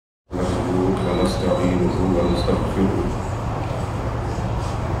ونستعينه ونستغفره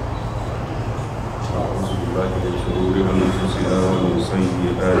أعوذ بالله من شرور أنفسنا ومن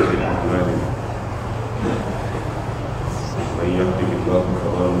سيئات أعمالنا من يهده الله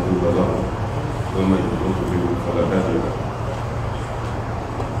فلا مضل له ومن يضلل فلا هادي له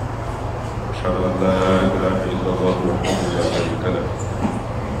أشهد أن لا إله إلا الله وحده لا شريك له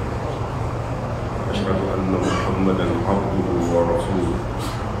أشهد أن محمدا عبده ورسوله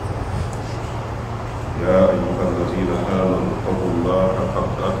يا أيها الذين آمنوا اتقوا الله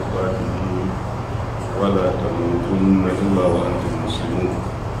حق تقاته ولا تموتن إلا وأنتم مسلمون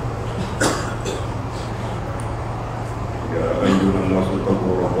يا أيها الناس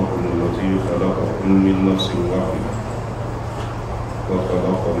اتقوا ربكم الذي خلقكم من نفس واحدة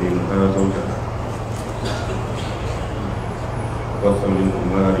وخلق منها زوجها وبث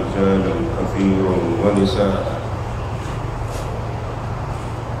منهما رجالا كثيرا ونساء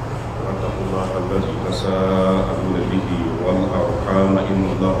واتقوا الله الذي تساءلون به والأرحام إن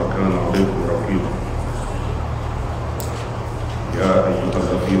الله كان عليكم رقيبا يا أيها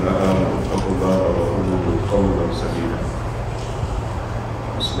الذين آمنوا اتقوا الله وقولوا قولا سديدا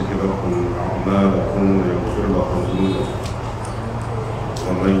يصلح لكم أعمالكم ويغفر لكم ذنوبكم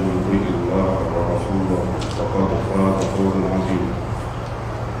ومن يطع الله ورسوله فقد فاز فوزا عظيما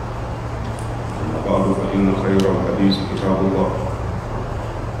أما بعد فإن خير الحديث كتاب الله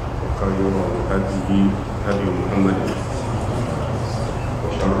وخير الهدي هدي محمد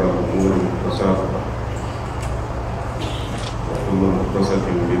وشر الأمور محدثاتها وكل محدثة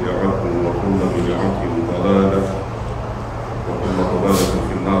بدعة وكل بدعة ضلالة وكل ضلالة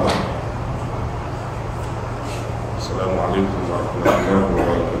في النار. السلام عليكم ورحمة الله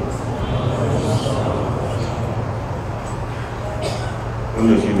وبركاته.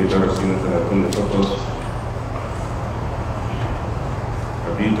 wannan shi ne darasi na 38 a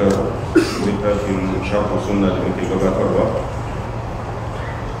bitar littafin Sharhus Sunnah da muke gabatarwa,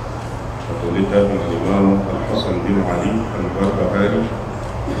 wato littafin al-Imam al-Hasan bin Ali al-Barbahari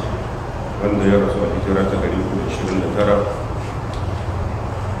wanda ya rasu a hijira ta 429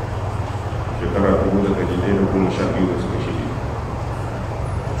 shekara 1112 da suka shige.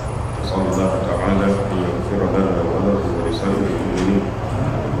 أسأل الله تعالى أن يغفر لنا وله ولسائر المؤمنين.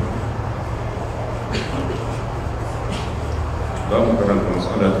 za mu karanta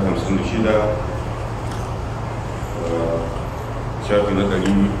matsala ta 56 shafi na 150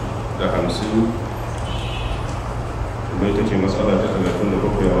 kuma ita ce matsala ta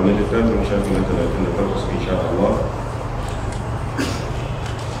 37 a wani littafin shafi na 38 insha Allah.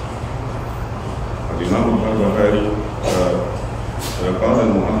 الإمام البخاري قال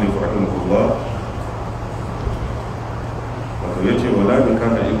المؤلف رحمه الله ويأتي ولا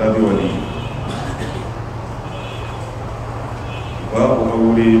نكاح إلا بولي. babu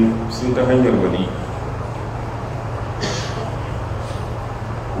aure sun ta hanyar wali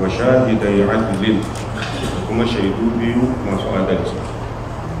wa shahidai adlin da kuma shaidu biyu masu adalci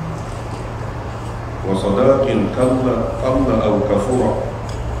wa sadaqin qalla aw kafura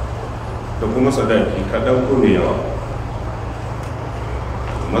da kuma sadaki kadan ko mai yawa.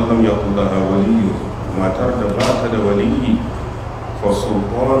 man lam yakul laha waliyyu, matar da ba ta da waliyi fa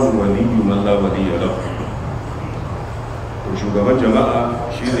sultan waliyyu man la waliyya lahu. shugaban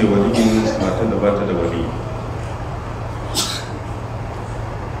jama'a shi ne waliyin matar da ba ta da wali.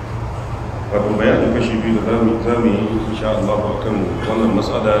 wato bayanin kashi biyu da za mu yi insha Allah a kan wannan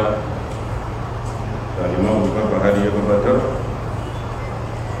matsala da Imam Bukhari ya gabatar.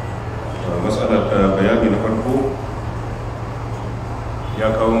 Matsala ta bayani na farko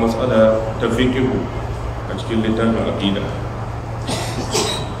ya kawo matsala ta fiqhu a cikin littafin aqida.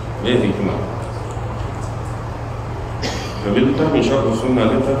 Me hikima? domin littafin Sharhus Sunnah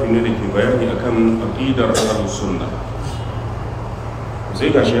littafi ne da ke bayani akan aqidar Ahlus Sunnah. Sai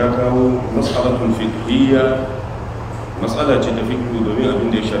gashi ya kawo mas'alatun fiqhiyya, mas'ala ce ta fiqh domin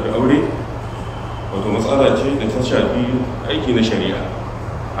abin da ya shafi aure, wato mas'ala ce da ta shafi aiki na shari'a,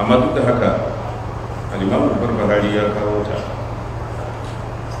 amma duk da haka al-Imam al-Barbahari ya kawo ta.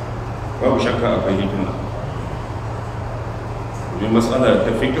 Babu shakka akwai hikima, domin mas'ala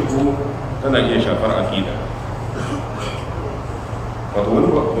ta fiqh tana iya shafar aqida. wato wani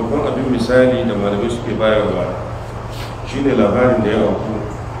babban abin misali da malamai suke bayarwa shi ne labarin da ya auku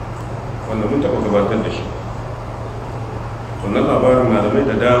wanda mun taɓa gabatar da shi. wannan labarin malamai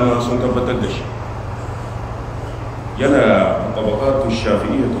da dama sun tabbatar da shi. yana tabaqatu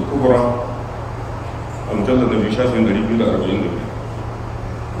shafi'iyyah al-kubra a mujallar da biyu shafin 242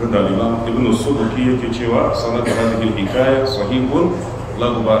 wanda Imam Ibn Subuki yake cewa sanadu hadhihi al-hikaya sahihun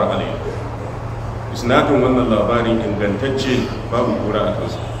la ghubara alayhi. isnadin wannan labarin ingantacce babu kura a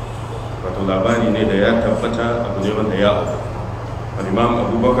kansa. wato labari ne da ya tabbata, abu ne wanda ya auku. al-imam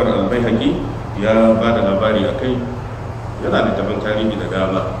abubakar al-baihaqi ya ba da labari a kai, yana da tabin tarihi da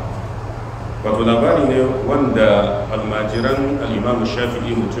dama. wato labari ne wanda almajiran al-imam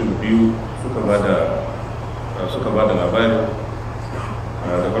shafi'i mutum biyu suka ba da labari.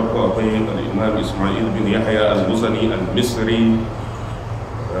 da farko akwai al-imam ismail bin yahya al-musani al-misri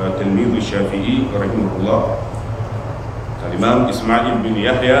tilmizu shafi'i rahimahullah. al-imam ismail bin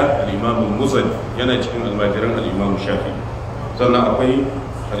yahya al-imam al-musani yana cikin almajiran al-imam shafi'i. sannan akwai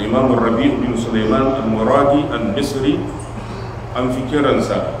al-imam rabi' bin sulaiman al-muradi al-misri, an fi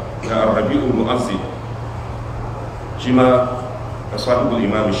kiransa da rabi'u mu'azzin, shi ma sahibul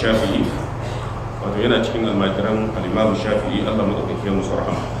imam shafi'i, wato yana cikin almajiran al-imam shafi'i, Allah madaukake musu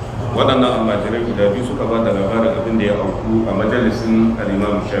rahama. waɗannan almajirai guda biyu suka ba da labarin abin da ya auku a majalisin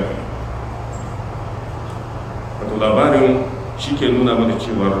al-imam shafi'i. wato labarin shi ke nuna mana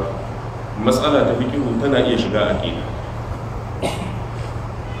cewar matsala ta fiqhu tana iya shiga aqida.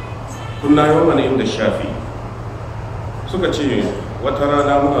 kunna yawan inda shafi'i suka ce wata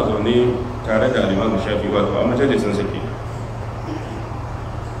rana muna zaune tare da al-imam shafi'i, wato a majalisin sake.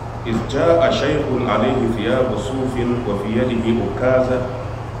 إذ جاء شيخ عليه ثياب صوف وفي يده أكازة.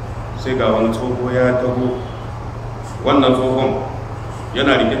 sai ga wani tsoho ya taho, wannan tsohon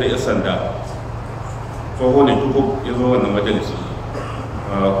yana rike da 'yan sanda. tsoho ne tukuk ya zo wannan majalisi,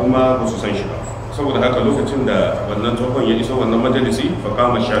 kuma ba su san shi ba. saboda haka lokacin da wannan tsohon ya iso wannan majalisi, fa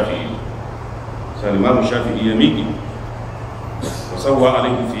kama shafi'i, sai imamu shafi'i ya miƙi, wasawwa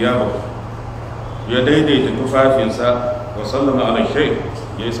alaihi thiyabahu, ya daidaita tufafinsa, wa sallama alaihi shaykh,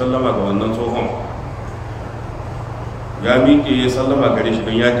 ya yi sallama ga wannan tsohon. ya miƙe ya sallama gare shi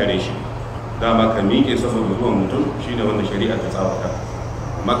don ya tare shi. dama ka miƙe saboda zuwan mutum shi ne wanda shari'a ta tsawata,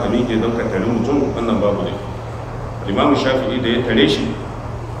 amma ka miƙe don ka tare mutum, wannan babu ne. imamu shafi'i da ya tare shi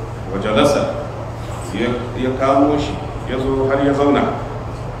wa jalasa, ya kamo shi, ya zo har ya zauna.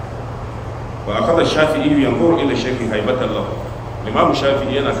 wa akaza shafi'i yanzuru ila shaykhi haibatan lahu. imamu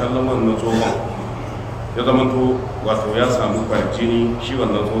shafi'i yana kallon wannan tsohon, ya zama to wato ya samu kwarjini shi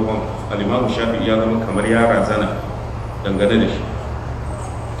wannan tsohon. al-imamu shafi'i ya zama kamar ya razana dangane da shi.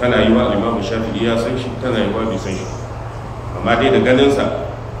 tana yi wa al-imamu shafi'i ya san shi, tana yi wa bai san shi, amma dai da ganinsa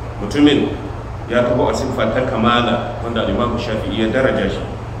mutumin ya tabo a siffa ta kamala wanda al-imamu shafi'i ya daraja shi.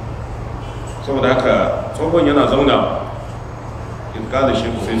 saboda haka tsohon yana zauna, in kada shi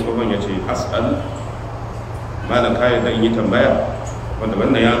sai tsohon ya ce as'al malam, ka yarda in yi tambaya? wanda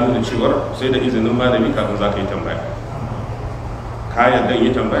wannan ya nuna cewar sai da izinin malami kafin za ka yi tambaya. ka yarda in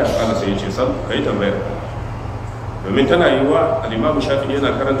yi tambaya? kada sai ya ce sal, ka yi tambayar. domin tana yi wa al-imamu shafi'i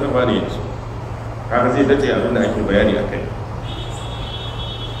yana karantarwa ne yanzu, kaga zai dace abin da ake bayani a kai.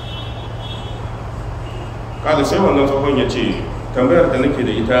 kada sai wannan tsohon ya ce, tambayar da nake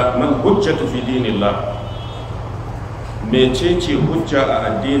da ita, man hujjatu fi dinillah, mecece hujja a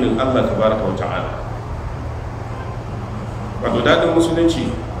addinin Allah tabaraka wa ta'ala. wato dadin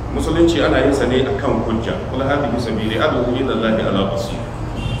musulunci ana yin sa ne akan hujja. kul hadhihi sabili ad'u ila allahi ala basir.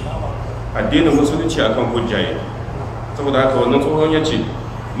 addinin musulunci akan hujja yake. saboda haka wannan tsohon ya ce,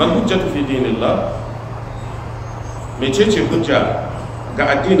 man hujjatu fi dinillah, mecece hujja ga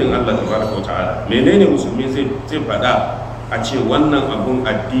addinin Allah tabaraka wa ta'ala. menene musulmi zai faɗa a ce wannan abun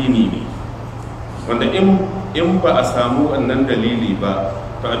addini ne, wanda in ba a samu wannan dalili ba,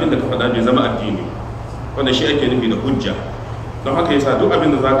 to abin da ka faɗa bai zama addini, wanda shi ake nufi da hujja. don haka yasa duk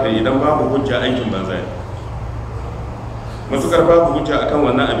abin da za ka yi idan babu hujja, aikin banza ne. matukar babu hujja akan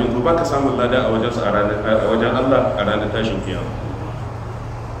wannan abin, to baka samun lada a wajen Allah a ranar tashin kiyama.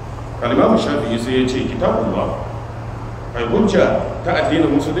 al-imamu shafi'i sai ya ce kitabullah, ai hujja ta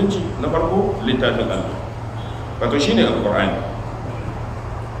addinin musulunci na farko littafin Allah, wato shine alqur'ani.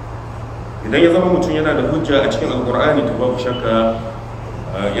 idan ya zama mutum yana da hujja a cikin alqur'ani, to babu shakka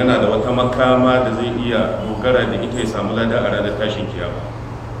yana da wata makama da zai iya dogara da ita ya samu lada a ranar tashin kiyama.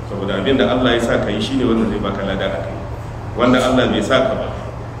 saboda abin da Allah ya sa ka yi shine wanda zai baka lada a kai, wanda Allah bai sa ka ba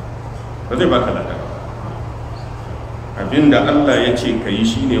zai baka lada. abin da Allah ya ce ka yi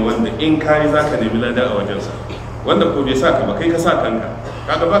shine wanda in ka yi za ka nemi lada a wajensa, wanda ko bai sa ka ba, kai ka sa kanka,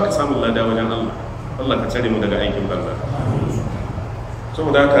 kaga ba ka samun lada wajen Allah. Allah ka tsare mu daga aikin banza.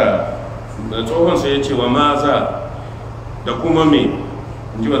 saboda haka tsohon sai ya ce wa maza da kuma me,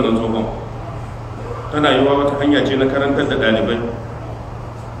 in ji wannan tsohon. tana yi wa wata hanya ce na karantar da ɗalibai.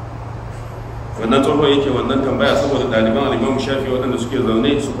 wannan tsohon yake wannan tambaya saboda ɗaliban al-imamu shafi'i waɗanda suke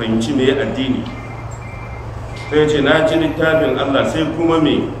zaune su fahimci me addini. sai ya ce, na ji littafin Allah, sai kuma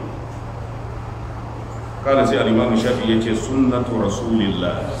me? kada sai al-imamu shafi'i ya ce, sunnatu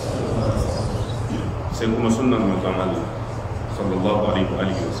rasulillah, sai kuma sunnan manzon Allah sallallahu alaihi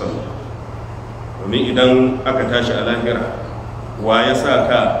wa sallam. domin idan aka tashi a lahira wa ya sa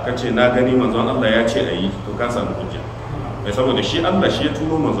ka ce na gani manzon Allah ya ce a yi, to ka samu hujja. Mai saboda shi Allah shi ya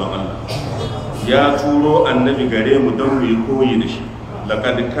turo manzon Allah, ya turo annabi gare mu don mu yi koyi da shi.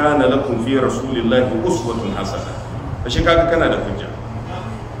 laqad kana lakum fi rasulillahi uswatun hasana. Shi kaga kana da hujja.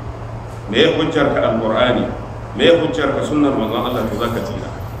 Me ya hujjar ka alqur'ani, me ya hujjar ka sunnar manzon Allah, to zaka tsira.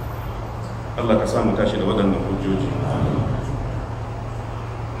 Allah ka samu tashi da waɗannan hujjoji.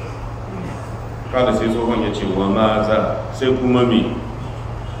 kada sai tsohon ya ce wa maza, sai kuma me?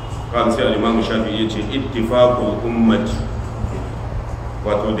 kada sai al-Imam Shafi'i ya ce ittifaqul ummati,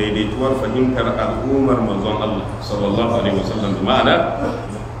 wato daidaituwar fahimtar al'ummar manzon Allah sallallahu alaihi wasallam. Ma'ana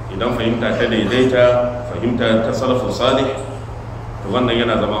idan fahimta ta daidaita, fahimta ta salafus salih, to wannan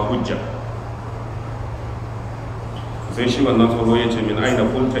yana zama hujja. sai shi wannan tsoho ya ce min aina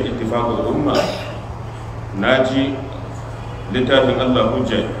kunta ittifaqul umma, naji littafin Allah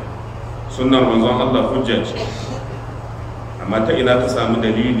hujja, sunnar manzon Allah hujja ce, amma ta ina ta samu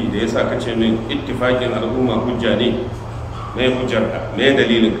dalili da yasa ka ce min ittifaqin al'umma hujja ne? me hujjarka, me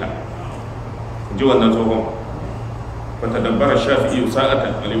dalilinka? ji wannan tsohon. wata dabbara Shafi'i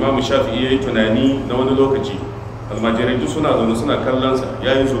sa'atan, al-Imam Shafi'i yayi tunani na wani lokaci, almajirai duk suna zaune suna kallon sa,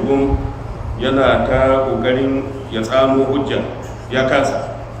 yayi zubun yana ta kokarin ya tsamo hujja, ya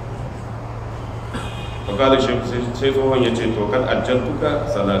kasa. fakala sai tsohon ya ce to kad ajjaltuka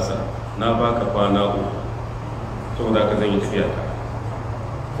salasa, na baka kwana uku saboda ka zan yi tafiya ta.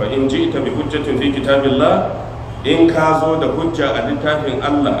 fa in ji'ta bi hujjatin fi kitabillah, in ka zo da hujja a littafin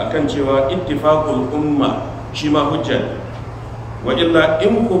Allah akan cewa ittifaqul umma shi ma hujja ne, wa illa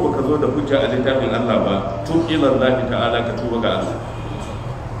in ko baka zo da hujja a littafin Allah ba, tub ila Allah ta'ala, ka tuba ga Allah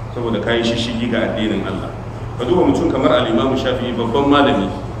saboda kai shishigi ga addinin Allah. ka duba mutum kamar al-Imam Shafi'i, babban malami,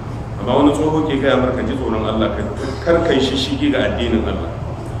 amma wani tsoho ke gaya marka ji tsoron Allah, kar kai shishigi ga addinin Allah,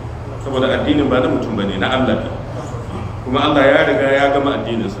 saboda addinin ba na mutum bane, na Allah ne, kuma Allah ya riga ya gama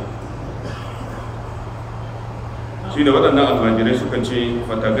addininsa. shi da waɗannan almajirai suka ce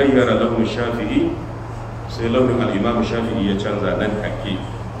fatagayyara launin Shafi'i, sai launin al-Imam Shafi'i ya canza nan take.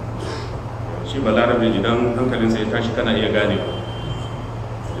 shi balarabe idan hankalinsa ya tashi kana iya gane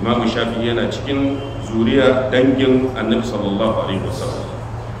Imam Shafi'i yana cikin zuriya dangin Annabi sallallahu alaihi wasallam,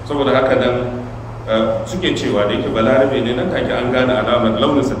 saboda haka dan suke cewa da yake balarabe ne, nan take an gane alamar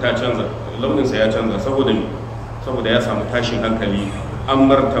launinsa ta canza, launinsa ya canza saboda ya samu tashin hankali. an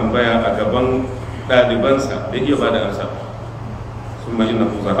mar tambaya a gaban ɗalibansa da iya ba da amsa. sun ma ina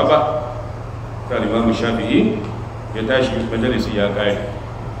kusa haɓa ta Imam Shafi'i ya tashi, majalisi ya ƙare.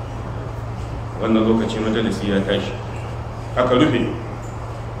 wannan lokaci majalisi ya tashi, aka rufe.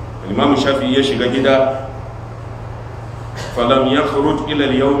 Imam Shafi'i ya shiga gida, falam ya khuruj ila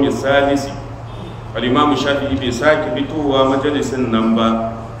al-yawm as-salis. Imam Shafi'i bai sake fitowa majalisin nan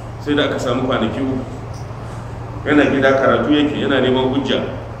ba sai da aka samu kwanaki uku. yana gida karatu yake, yana neman hujja.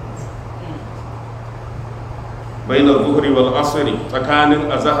 bainar zuhri wal asri, tsakanin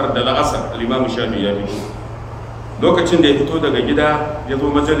azhar da la'asar al-Imam Shafi'i ya fito. lokacin da ya fito daga gida ya zo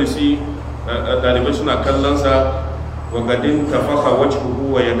majalisi, dalibai suna kallon sa. wa gadin tafaha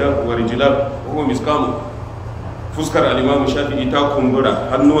wajhuhu wa yadahu wa rijlahu wa huwa miskamu. fuskar al-Imam Shafi'i ta kumbura,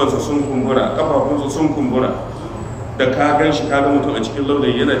 hannuwansa sun kumbura, kafafunsa sun kumbura. da ka gan shi ka ga mutum a cikin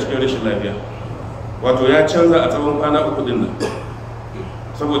laulayi, yana cikin rashin lafiya. wato ya canza a tsawon kwana uku din nan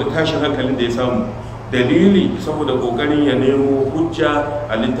saboda tashin hankalin da ya samu. dalili saboda kokarin ya nemo hujja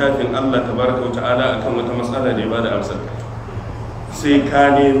a littafin Allah tabaraka wa ta'ala akan wata matsala da ya bada amsar. sai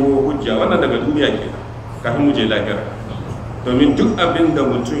ka nemo hujja, wannan daga duniya ke kafin mu je lahira, domin duk abin da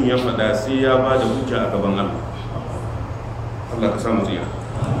mutum ya faɗa sai ya bada hujja a gaban Allah. Allah ka samu tsira.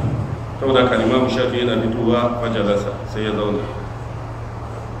 saboda kan Imam Shafi'i yana fitowa fajalasa, sai ya zauna.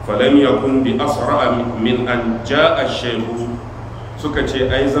 falam yakun bi asra min an jaa ash-shaykh. suka ce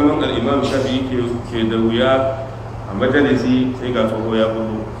ai zaman al-Imam Shafi'i ke da wuya a majalisi, sai ga tsoho ya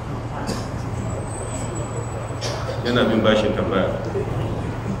gudu yana bin bashin tambaya,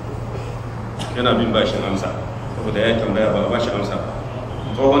 yana bin bashin amsa, saboda ya yi tambaya ba a bashi amsa.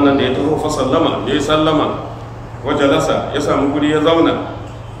 tsohon nan da ya taho fa sallama, ya yi sallama, wajalasa, ya samu guri ya zauna.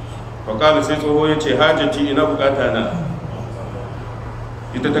 faƙali sai tsoho ya ce hajjaci, ina bukata na,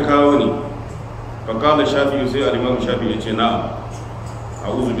 ita ta kawo ni. faƙali Shafi'i, sai al-Imam Shafi'i ya ce na'am,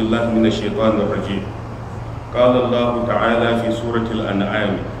 a'udhu billahi minash shaitanir rajim. qala Allah ta'ala fi suratul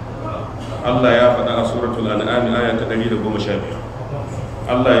an'am, Allah ya faɗa a suratul an'am aya ta 115.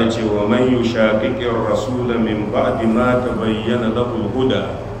 Allah ya ce wa man yushaqiqir rasula min ba'di ma tabayyana lahu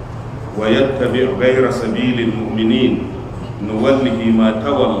al-huda wa yattabi' ghayra sabilil mu'minin nuwallihi ma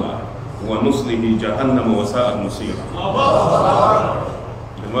tawalla wa nuslihi jahannama wa sa'at masira.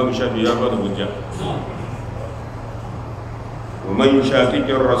 Imam Shafi ya bada hujja. wa man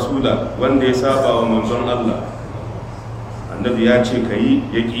yushaqiqir rasula, wanda ya saba wa manzon Allah, annabi ya ce kayi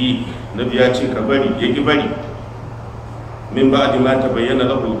yaki, annabi ya ce ka bari yaki bari, min ba'di ma tabayyana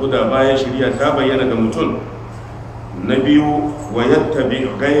lahu al-huda, bayan shari'a ta bayyana ga mutum. Na biyu, wa yattabi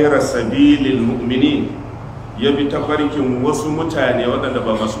ghayra sabilil mu'minin, ya bi tafarkin wasu mutane waɗanda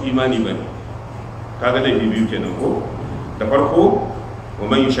ba masu imani ba ne. kaga laifi biyu kenan ko? Da farko, wa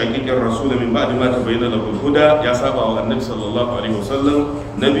man yushaqiqir rasula min ba'di ma tabayyana lahu al-huda, ya saba wa annabi sallallahu alaihi wasallam.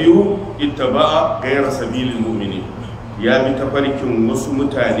 Na biyu, ittaba'a ghayra sabilil mu'minin, ya bi tafarkin wasu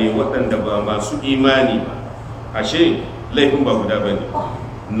mutane waɗanda ba masu imani ba. Ashe laifin ba guda bane.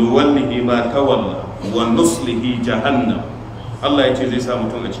 Nuwallihi ma tawalla wa nuslihi jahannam. Allah ya ce zai sa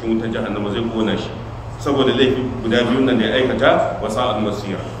mutum a cikin wutar jahannama, zai kona shi saboda laifi guda biyun nan da ya aikata, wa sa'al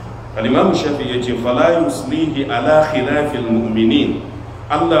masira. Al-Imam Shafi ya ce fala yuslihi ala khilafil mu'minin,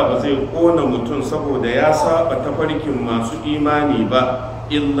 Allah ba zai kona mutum saboda ya saba tafarkin masu imani ba,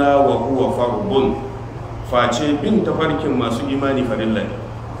 illa wa huwa fardun, face bin tafarkin masu imani farilla ne.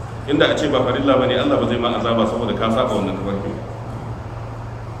 Inda a ce ba farilla bane, Allah ba zai ma azaba saboda ka saba wannan tafarkin.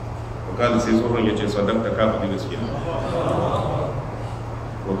 Wakali sai tsohon ya ce sadaqta, ka faɗi gaskiya.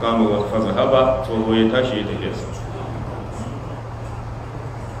 Wa kama wa fazahaba, tsoho ya tashi ya tafi sa.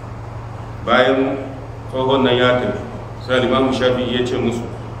 Bayan tsohon nan ya tafi, sai Imam Shafi'i ya ce musu,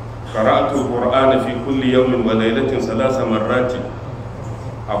 qara'tu al-Qur'ana fi kulli yawmin wa laylatin 3 marratin,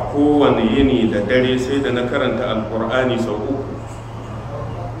 a kowane yini da dare sai da na karanta al-Qur'ani sau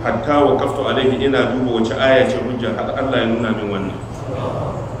 3, hatta waqaftu alaihi, ina duba wace aya ce hujja har Allah ya nuna min wannan.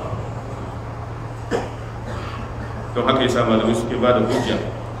 Don haka yasa malamai suke ba da hujja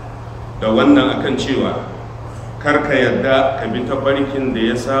da wannan akan cewa kar ka yarda ka bi tabarkin da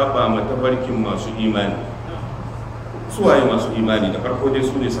ya saba ma tabarkin masu imani. Suwaye masu imani? Da farko dai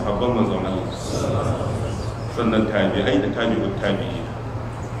su ne sahabban manzon Allah, sannan tabi'ai da tabi'ut tabi'in.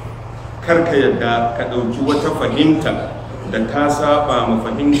 Kar ka yarda ka ɗauki wata fahimta da ta saba ma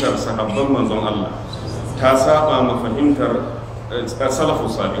fahimtar sahabban manzon Allah, ta saba ma fahimtar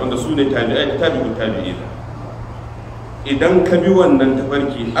salafus salih, wanda su ne tabi'ai da tabi'ut tabi'in. Idan ka bi wannan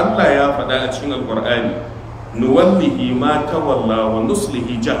tafarki, Allah ya faɗa a cikin alƙur'ani, nuwallihi ma tawalla wa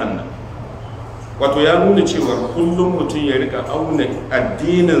nuslihi jahannam. Wato ya nuna cewa kullum mutum ya rika auna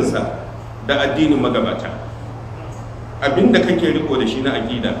addininsa da addinin magabata. Abinda kake riko da shi na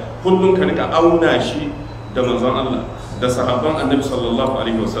aqida, kullum ka rika auna shi da manzon Allah da sahabban annabi sallallahu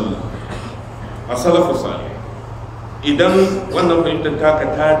alaihi wasallam, a salafus salih. Idan wannan fahimtar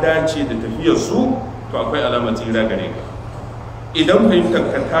taka ta dace da tafiyar su, to akwai alamar tsira gare ka. Idan fahimtar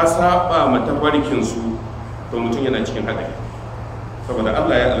ka ta saba matafarkin su, to mutum yana cikin haɗari, saboda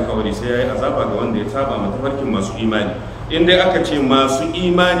Allah ya alkawari sai ya yi azaba ga wanda ya saba matafarkin masu imani. In dai aka ce masu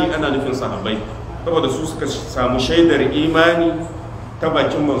imani, ana nufin sahabbai, saboda su suka samu shaidar imani ta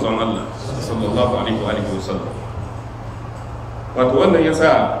bakin manzon Allah sallallahu alaihi wa sallam. Wato wannan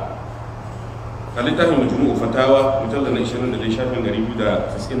yasa a littafin Majmu'u Fatawa mujallal 21 shafin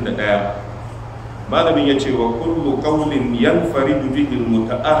 291, malamin ya ce wa kullu qawlin yanfaridu bihi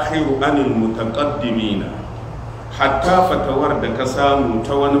al-muta'akhiru anil mutaqaddimina, hatta fatawar da ka samu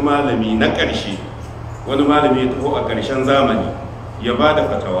ta wani malami na ƙarshe, wani malami ya taho a ƙarshen zamani ya ba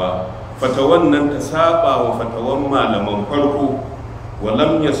da fatawan nan ta saba wa fatawan malaman farko, wa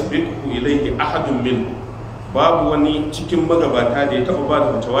lam yasbiqhu ilayhi ahadun min, babu wani cikin magabata da ya taɓa ba da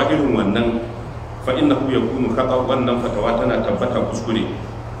fatawa irin wannan, fa innahu yakunu khata, wannan fatawa tana tabbata kuskure.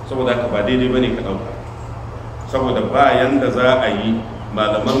 Saboda haka ba daidai bane ka dauka, saboda bayan da za a yi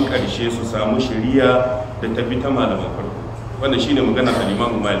malaman karshe su samu shari'a da tafi ta malaman farko. Wannan shine maganar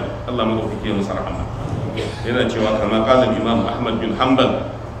al-Imam Malik, Allah madaukake masa rahama. Yana cewa kama qala Imam Ahmad bin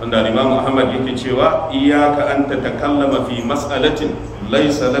Hanbal, wanda Imam Ahmad yake cewa iyyaka an tatakallama fi mas'alatin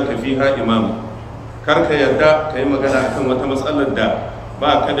laysa laka fiha imam. Kar ka yarda kai magana akan wata mas'alar da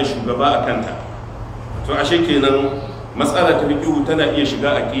ba ka da shugaba akan ta. To ashe kenan matsala ta fiqhu tana iya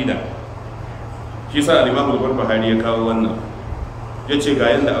shiga aqida. Shi sa al-Imam al-Barbahari ya kawo wannan, yace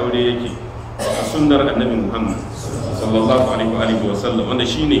ga yanda aure yake a sunnar Annabi Muhammad sallallahu alaihi wa sallam, wanda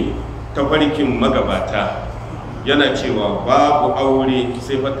shine tafarkin magabata. Yana cewa babu aure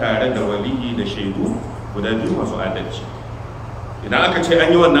sai fa tare da waliyi da shaidu guda biyu masu adalci. Idan aka ce an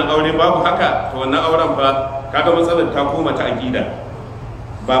yi wannan aure babu haka, to wannan auren fa kaga matsalar ta koma ta aqida,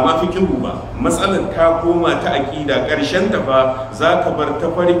 ba ma fikihu ba, matsalar ta koma ta aƙida. Ƙarshen ta fa za ka bar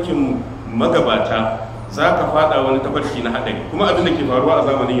tafarkin magabata, za ka fada wani tafarki na haɗari. Kuma abin da ke faruwa a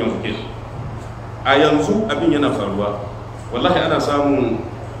zamanin yanzu ke, a yanzu abin yana faruwa, wallahi ana samun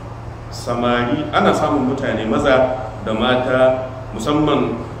samari, ana samun mutane maza da mata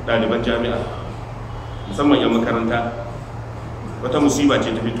musamman ɗaliban jami'a, musamman 'yan makaranta. Wata musiba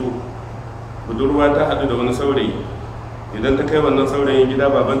ce ta fito, budurwa ta haɗu da wani saurayi, idan ta kai wannan saurayin gida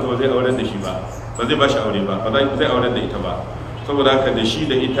babanta ba zai aurar da shi ba zai ba shi aure ba zai aurar da ita ba. Saboda haka da shi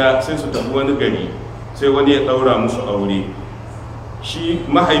da ita sai su tafi wani gari, sai wani ya ɗaura musu aure. Shi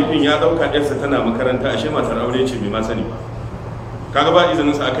mahaifin ya ɗauka ɗarsa tana makaranta, ashe matar aure ce bai ma sani ba. Kaga ba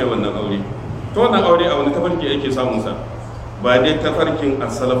izinin sa aka yi wannan aure. To wannan aure a wani tafarki ake samun sa? Ba dai tafarkin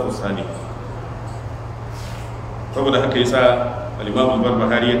as-salafu salih. Saboda haka yasa al-Imam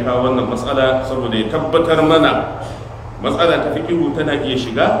al-Barbahari ya kawo wannan matsala saboda ya tabbatar mana matsala ta fiqhu tana iya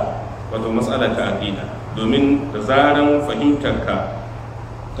shiga wato matsala ta aqida, domin da zaran fahimtarka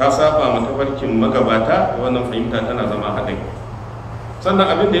ta saba ma tafarkin magabata, wannan fahimta tana zama haɗari. Sannan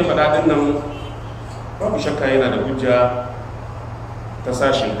abin da ya faɗa din nan babu shakka yana da hujja ta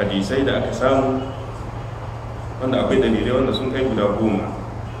sashin hadisai da aka samu, wanda akwai dalilai wanda sun kai guda 10.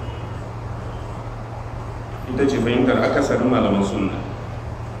 Ita ce fahimtar akasarin malaman sunna,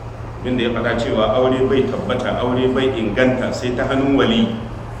 inda ya faɗa cewa aure bai tabbata, aure bai inganta sai ta hannun wali.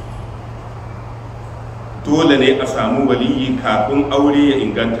 Dole ne a samu waliyi kafin aure ya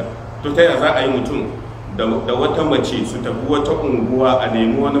inganta. To ta yaya za a yi mutum da wata mace su tafi wata unguwa a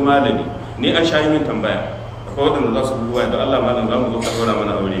nemi wani malami? Ni an sha yi min tambaya, akwai waɗanda za su buwa da Allah malam za mu zo ka ɗora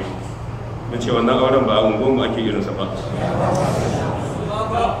mana aure. Na ce wannan auren ba a unguwanmu ake irinsa ba.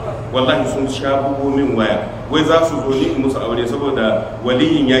 Wallahi sun sha bugo min waya, wai za su zo ni musu aure saboda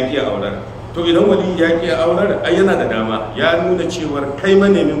waliyin ya ƙi aurar. To idan waliyin ya ƙi aurar, ai yana da dama, ya nuna cewar kai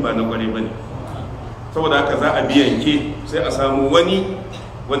manemin ba na ƙware ba ne. Saboda haka za a biyanke sai a samu wani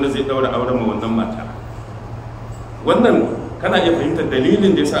wanda zai ɗaura auren ma wannan mata. Wannan kana iya fahimtar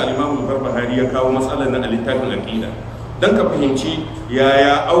dalilin da yasa al-Imam al-Barbahari ya kawo matsalar na littafin aqida, dan ka fahimci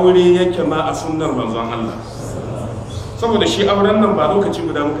yaya aure yake ma a sunnar manzon Allah. Saboda shi auren nan ba lokaci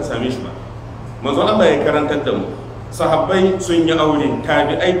guda muka same shi ba. Manzon Allah ya karantar da mu, sahabbai sun yi aure,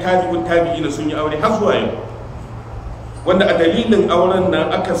 tabi'ai tabi'ina sun yi aure har zuwa yau, wanda a dalilin auren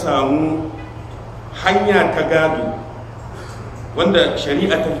nan aka samu hanya ta gado wanda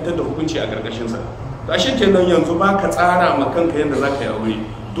shari'a ta fitar da hukunci a ƙarƙashinsa. Ta shi kenan yanzu ba ka tsara ma kanka yadda za ka yi aure,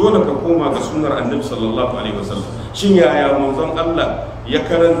 dole ka koma ga sunnar annabi sallallahu alaihi wasallam. Shin yaya manzon Allah ya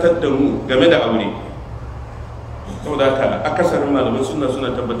karantar da mu game da aure? Saboda haka akasarin malaman sunna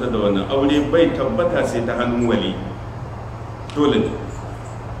suna tabbatar da wannan aure bai tabbata sai ta hannun wali. Dole ne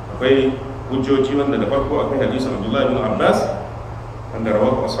akwai hujjoji wanda da farko akwai hadisin Abdullah ibn Abbas wanda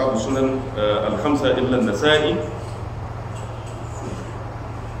rawahu ashabu sunan al-khamsa illa an-nasa'i.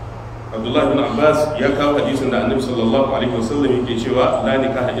 Abdullah ibn Abbas ya kawo hadisin da Annabi sallallahu alaihi wasallam yake cewa la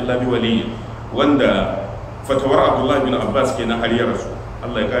nikaha illa bi waliy, wanda fatawar Abdullah ibn Abbas kenan har ya rasu.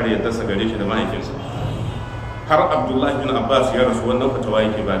 Allah ya kare yadda sa gare shi da mahaifinsa. Har Abdullah ibn Abbas ya rasu wannan fatawa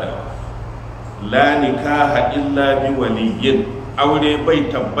yake bada. La nikaha illa bi waliy, aure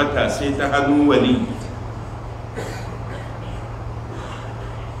bai tabbata sai ta hannun wali.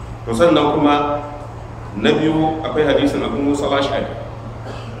 To sannan kuma na biyu akwai hadisin Abu Musa al-Ash'ari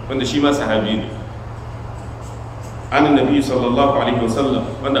wanda shi ma sahabi ne, an nabi sallallahu alaihi wasallam,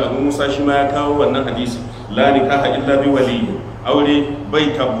 wanda Abu Musa shi ma ya kawo wannan hadisi, la nikaha illa bi waliy, aure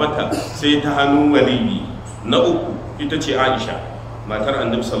bai tabbata sai ta hannun waliyi. Na uku ita ce Aisha, matar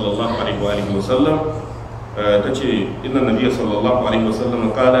annabi sallallahu alaihi wasallam, ta ce inna nabiyya sallallahu alaihi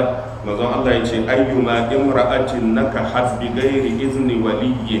wasallam qala, manzon Allah ya ce ayyuma imra'atin nakahat bi ghairi izni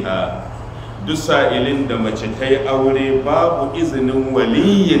waliyiha, duk sa'ilin da mace ta yi aure babu izinin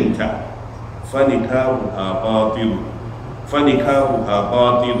waliyinta, fanikahuha batilu, fanikahuha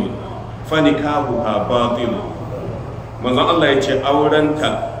batilu, fanikahuha batilu. Manzon Allah ya ce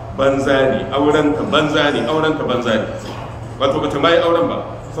aurenta banza ne, aurenta banza ne, aurenta banza ne. Wato bata ma yi auren ba,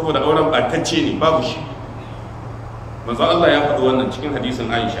 saboda auren ɓatacce ne, babu shi. Manzon Allah ya faɗi wannan cikin hadisin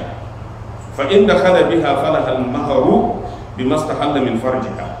Aisha, fa in dakhala biha falaha al-mahru bimastahalla min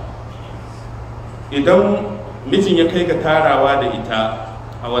farjiha. Idan mijin ya kai ga tarawa da ita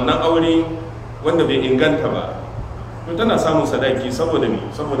a wannan aure wanda bai inganta ba, to tana samun sadaki saboda me?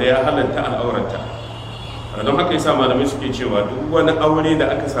 Saboda ya halatta al'aurarta. Don haka yasa malamai suke cewa duk wani aure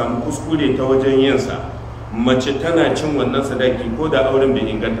da aka samu kuskure ta wajen yinsa, mace tana cin wannan sadaki ko da auren bai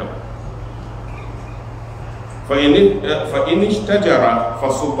inganta ba. fa in ishtajara fa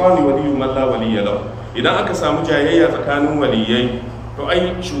sultani waliyyu man la waliyya lahu. Idan aka samu jayayya tsakanin waliyai, to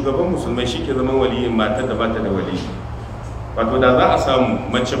ai shugaban musulmai shi ke zama waliyin matar da ba ta da wali. Wato da za a samu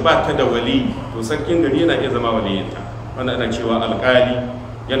mace ba ta da wali, to sarkin gari yana iya zama waliyinta, wanda ana cewa alƙali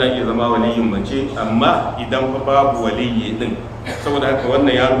yana iya zama waliyin mace, amma idan fa babu waliyi din. Saboda haka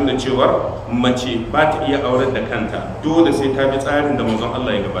wannan ya nuna cewar mace ba ta iya aurar da kanta, dole sai ta bi tsarin da manzon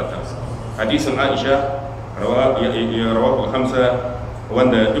Allah ya gabata. Hadisin Aisha rawahu Hamza,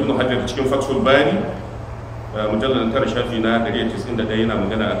 wanda Ibn Hajar cikin Fathul Bari mujallal 9 shafi na 191 yana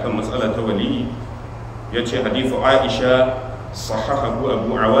magana akan matsala ta waliyi. yace hadithu Aisha sahahahu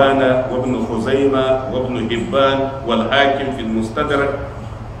Abu Awana wa Ibn Khuzaimah wa Ibn Hibban wal Hakim fi al-Mustadrak.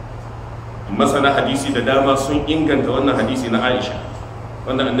 Masana hadisi da dama sun inganta wannan hadisi na Aisha,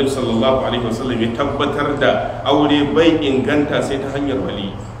 wanda Annabi sallallahu alaihi wasallam ya tabbatar da aure bai inganta sai ta hanyar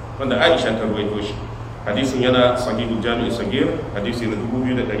wali, wanda Aisha ta rawaito shi. Hadisin yana sahihul Jami' Sagir, hadisi na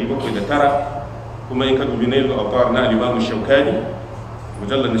 2709, kuma in ka dubi Nailul Awtar na al-Imam Shawkani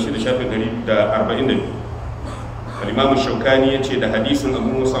mujallad na 6 shafin 142, al-Imam Shawkani yace da hadisin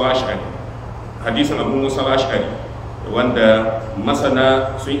Abu Musa al-Ash'ari, wanda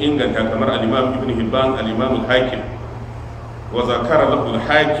masana sun inganta kamar al-Imam Ibn Hibban, al-Imam al-Hakim, wa zakara lahu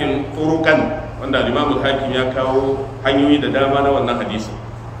al-Hakim turuqan, wanda al-Imam al-Hakim ya kawo hanyoyi da dama na wannan hadisi.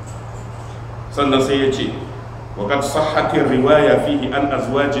 Sannan sai ya ce wa qad sahhat riwaya fihi an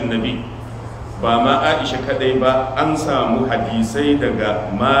azwajin nabi, ba ma Aisha kadai ba, an samu hadisai daga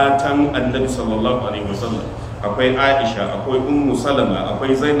matan Annabi sallallahu alaihi wasallam. Akwai Aisha, akwai Ummu Salama,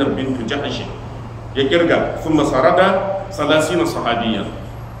 akwai Zainab bintu Jahsh. Ya kirga thumma sarada 30 sahabiyya,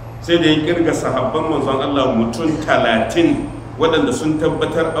 sai da ya kirga sahabban manzon Allah mutum 30 waɗanda sun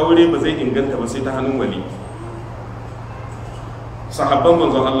tabbatar aure ba zai inganta ba sai ta hannun wali. Sahabban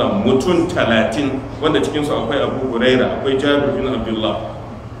manzon Allah mutum 30, wanda cikinsu akwai Abu Huraira, akwai Jabir bin Abdullah,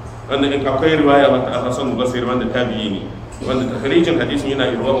 wanda in akwai riwaya mata Hasan Basri wanda tabi'i ne, wanda tahrijin hadisin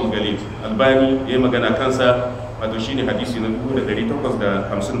yana Irwaul Galil. Albani ya magana kansa, wato shine hadisi na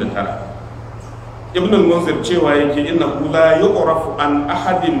 1859. Ibn al-Munzir cewa yake innahu la yu'rafu an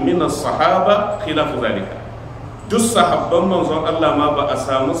ahadin min as-sahaba khilafu zalika. Duk sahabban manzon Allah ma ba a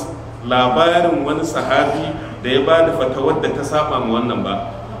samu labarin wani sahabi da ya bada fatawar da ta saba mu wannan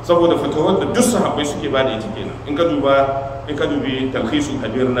ba, saboda fatawar da duk sahabbai suke bada ita kenan. In ka dubi talhisul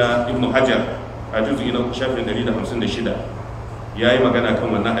kabir na Ibn Hajar a juz'i na shafin 156 yayi magana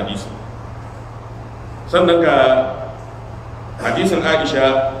kan wannan hadisi. Sannan ga hadisin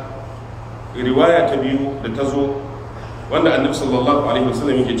Aisha, riwaya ta biyu da ta zo, wanda Annabi sallallahu alaihi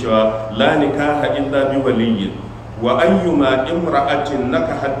wasallam yake cewa la nikaha illa bi waliyyin wa ayyuma imra'atin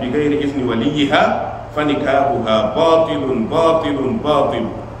nakahat bi ghairi izni waliyha fa nikahuha batilun.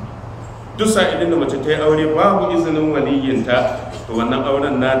 Duk sa'idin da mace ta yi aure babu izinin waliyyinta, to wannan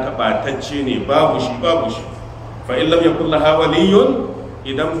auren na tabatacce ne, babu shi. Fa in lam yakul laha waliyyun,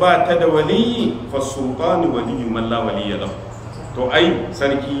 idan ba ta da waliyyi fa sultanu waliyyu man la waliyya lahu. To ai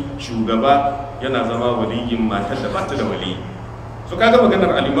sarki, shugaba yana zama waliyin matar da bata da wali. So kaga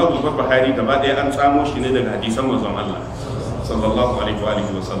maganar al-Imam Bukhari gaba daya an tsamo shi ne daga hadisan manzon Allah sallallahu alaihi wa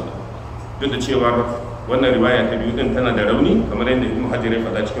sallam. Duk da cewa wannan riwaya ta biyu din tana da rauni, kamar yadda Ibn Hajar ya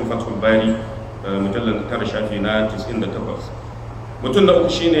faɗa cikin Fathul Bari mujallal 9 shafi na 98. Mutum na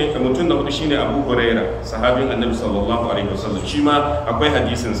hudu shine Abu Huraira, sahabin Annabi sallallahu alaihi wa sallam. Shi ma akwai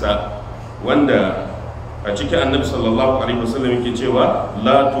hadisin sa wanda a cikin Annabi sallallahu alaihi wasallam yake cewa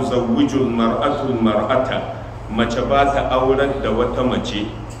la tuzawwijul mar'atu mar'ata, mace ba ta aurar da wata mace,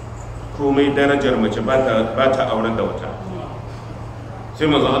 komai darajar mace ba ta aurar da wata. Sai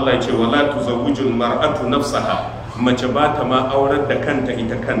manzon Allah ya ce wala tuzawwijul mar'atu nafsaha, mace ba ta ma aurar da kanta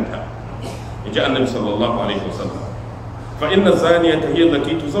ita kanta, yaji Annabi sallallahu alaihi wasallam. Fa inna zaniyata hiya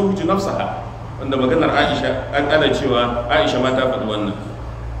allati tuzawwiju nafsaha, wanda maganar Aisha ana cewa Aisha ma ta faɗi wannan.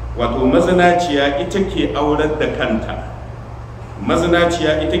 Wato mazinaciya ita ke aurar da kanta,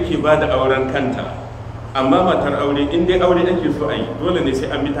 mazinaciya ita ke ba da auren kanta, amma matar aure in dai aure ake so a yi, dole ne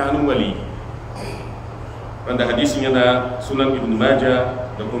sai an bi ta hannun wali, wanda hadisin yana sunan Ibn Majah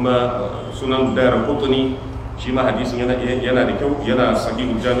da kuma sunan Daraqutni. Shi ma hadisin yana da kyau, yana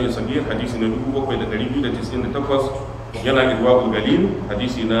sahihul Jami' Sagir, hadisi na 7298, yana Irwaul Galil,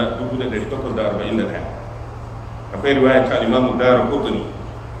 hadisi na 1841. Akwai riwaya ta Imam Daraqutni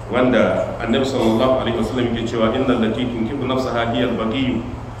wanda Annabi sallallahu alaihi wasallam yake cewa innal lati tunkihu nafsaha hiya al-baghi,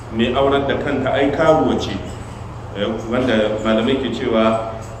 mai aurar da kanta ai karuwa ce, wanda malamai ke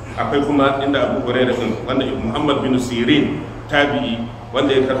cewa akwai kuma inda Abu Hurairah din, wanda Muhammad bin Sirin tabi'i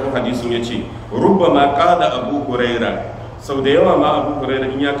wanda ya karɓo hadisin yace rubbama qala Abu Hurairah, sau da yawa ma Abu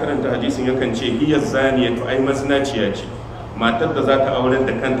Hurairah in ya karanta hadisin yakan ce hiya zaniyatu, ai mazinaciya ce, matar da za ta aurar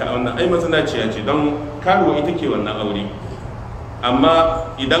da kanta a wannan ai mazinaciya ce, don karuwa ita ke wannan aure. Amma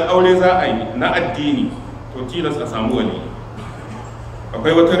idan aure za a yi na addini, to tilas a samu wali.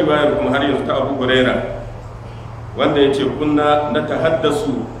 Akwai wata riwayar kuma har yanzu ta Abu Huraira wanda ya ce kunna na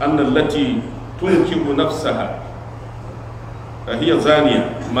tahaddasu annan lati tunkibu nafsaha hiya zaniya,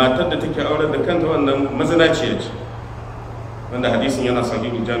 matar da take aurar da kanta wannan mazinaciya ce, wanda hadisin yana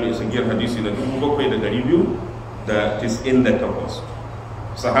sahihu jami'i sagiyar hadisi na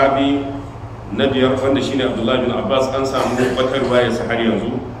 7298. sahabi na biyar wanda shine Abdullahi bin Abbas, an samu wata riwaya har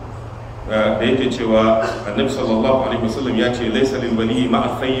yanzu da yake cewa annabi sallallahu alaihi wasallam ya ce laysa lil waliyi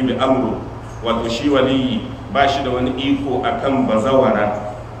ma'a thayyib amru, wato shi waliyi ba shi da wani iko akan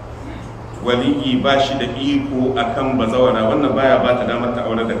bazawara, waliyi ba shi da iko akan bazawara, wannan baya ba ta damar ta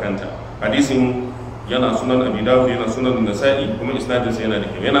aure da kanta. hadisin yana sunan Abi Dawud, yana sunan Nasa'i, kuma isnadin sa yana da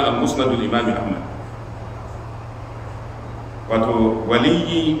kyau, yana al-Musnad al-Imam Ahmad. wato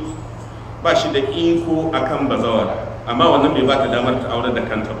waliyi ba shi da iko akan bazawara, amma wannan bai ba ta damar ta aure da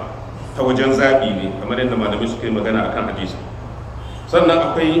kanta ba, ta wajen zaɓi ne, kamar yadda malamai suka yi magana akan hadisi. sannan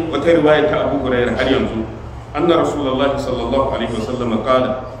akwai wata riwaya ta Abu Hurairah har yanzu, anna Rasulullahi sallallahu alaihi wasallam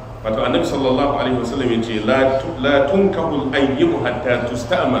qala, wato annabi sallallahu alaihi wasallam yace la tunkahu al-ayyimu hatta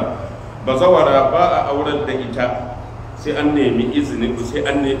tusta'mar, bazawara ba a aurar da ita sai an nemi izini, sai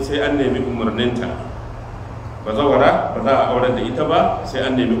an nemi umarninta. bazawara ba za a aurar da ita ba sai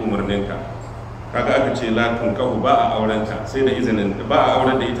an nemi umarninta. kaga aka ce la tunkahu, ba a aurenta sai da izinin, ba a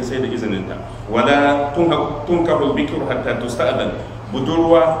aurar da ita sai da izininta. wala tunkahu al-bikru hatta tusta'dan,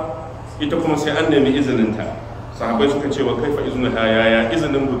 budurwa ita kuma sai an nemi izininta. sahabbai suka ce wa kaifa iznuha, yaya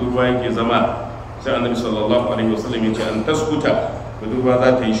izinin budurwa yake zama? sai annabi sallallahu alaihi wasallam ya ce an taskuta, budurwa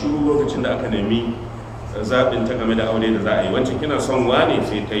za ta yi shiru lokacin da aka nemi zaɓin ta game da aure da za a yi. wancan kina son wane,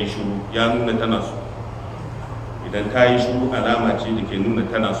 sai ta yi shiru, ya nuna tana so. idan ta yi shiru alama ce da ke nuna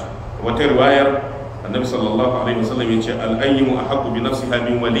tana so. wata riwayar annabi sallallahu alaihi wasallam ya ce al'ayyimu ahaqqu bi nafsiha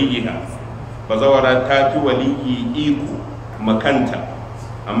min waliyiha, bazawara ta fi waliyi iko makanta,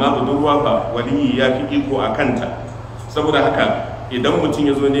 amma budurwa ba waliyi ya fi iko a kanta. saboda haka idan mutum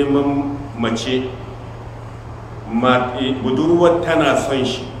ya zo neman mace, budurwar tana son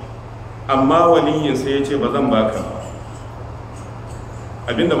shi, amma waliyin sai ya ce ba zan baka ba.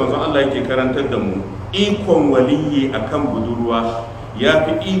 abinda manzon Allah yake karantar da mu, ikon waliyi akan budurwa ya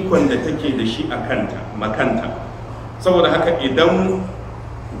fi ikon da take da shi a kanta makanta. saboda haka idan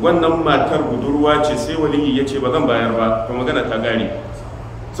wannan matar budurwa ce sai waliyi ya ce ba zan bayar ba, to magana ta gare,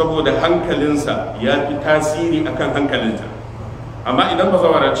 saboda hankalinsa ya fi tasiri akan hankalinta. amma idan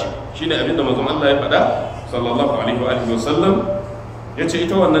bazawara ce, shine abinda manzon Allah ya faɗa sallallahu alaihi wa sallam, ya ce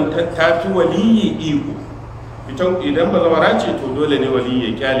ita wannan ta fi waliyi iko. idan bazawara ce to dole ne waliyi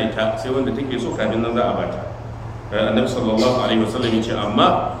ya kyale ta sai wanda take so, kafin nan za a bata. annabi sallallahu alaihi wasallam yace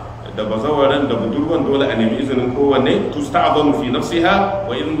amma da bazawaran da budurwan dole a nemi izinin kowanne. tusta'zanu fi nafsiha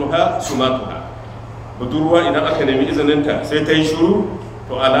wa idnuha sumatuha, budurwa idan aka nemi izininta sai ta yi shiru,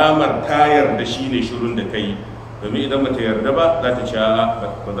 to alamar ta yarda shine shirun da ta yi, domin idan bata yarda ba za ta ce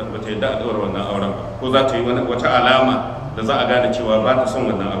ba ta yarda a daura wannan auren ba, ko za ta yi wata alama da za a gane cewa ba ta son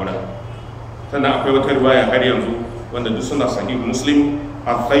wannan auren. sannan akwai wata riwaya har yanzu wanda duk suna sahih Muslim,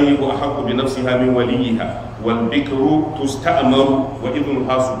 الطيب أحق بنفسها من وليها والبكر تستأمر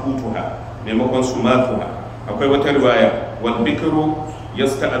وإذنها سكوتها ميمكن سماتها. أقوى وترواية والبكر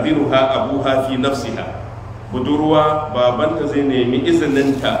يستأذنها أبوها في نفسها، budurwa babanta zai nemi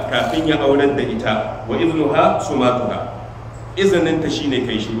izininta kafin ya aurar da ita, wa iznuha sumatuha, izininta shine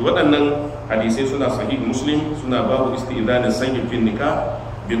kai shiru. waɗannan hadisai suna sahih Muslim, suna babu isti'zanin sayyid fin nikah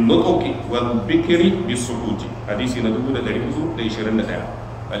bin nutuqi wal bikri bis sukuti, hadisi na 1421.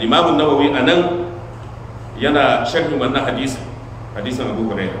 al-imam an-nawawi anan yana sharhin wannan hadisin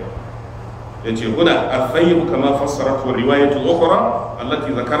Abu Hurairah, yace huna al-thayyib kama fassarat riwayat al-ukhra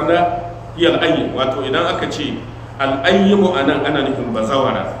allati dhakarna hiya al-ayyim. wato idan aka ce al-ayyim anan ana nufin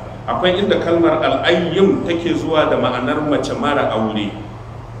bazawara. akwai inda kalmar al-ayyim take zuwa da ma'anar mace mara aure,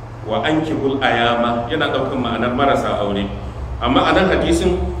 wa ankihul ayama yana daukan ma'anar marasa aure. amma a nan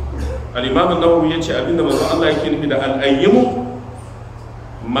hadisin al-imam an-nawawi yace abinda manzo Allah yake nufi da al-ayyimu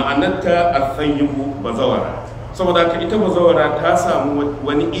ma'anarta al-thayyibu bazawara. saboda haka ita bazawara ta samu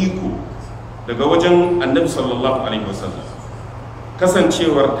wani iko daga wajen annabi sallallahu alaihi wasallam,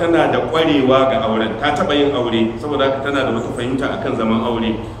 kasancewar tana da kwarewa ga auren, ta taba yin aure, saboda haka tana da wata fahimta akan zaman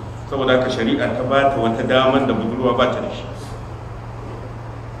aure. saboda haka shari'a ta ba ta wata daman da budurwa ba ta da shi.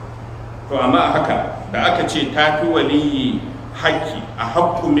 to amma haka da aka ce ta fi waliyi haƙƙi, a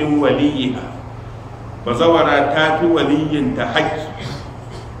haƙƙu min waliyiha, bazawara ta fi waliyinta haƙƙi.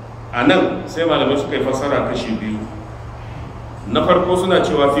 a nan sai malamai suka yi fassara kashi biyu. na farko suna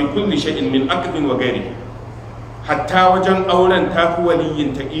cewa fi kulli shay'in min aqdin wa ghairi, hatta wajen auren ta fi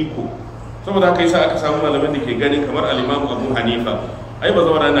waliyinta iko. saboda haka yasa aka samu malaman da ke ganin kamar al-Imam Abu Hanifa, ai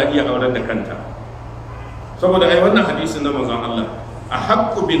bazawara na iya auren da kanta, saboda ai wannan hadisin na manzon Allah a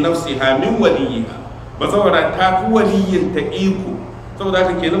haqqu bi nafsiha min waliyiha, bazawara ta fi waliyin ta iko, saboda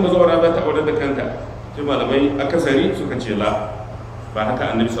haka kenan bazawara za ta aure da kanta. sai malamai akasari suka ce la, ba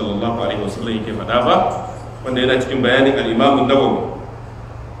haka annabi sallallahu alaihi wasallam yake faɗa ba, wanda yana cikin bayanin al-Imam an-Nawawi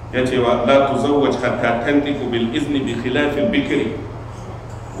yace wa la tuzawwaj hatta tantiqu bil izni bi khilaf al-bikri,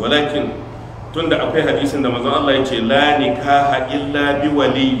 walakin tunda akwai hadisin da manzon Allah yace la nikaha illa bi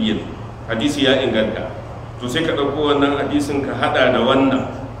waliyyin, hadisi ya inganta, to sai ka dauko wannan hadisin ka hada da wannan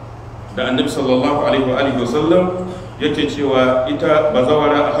da annabi sallallahu alaihi wasallam yake cewa ita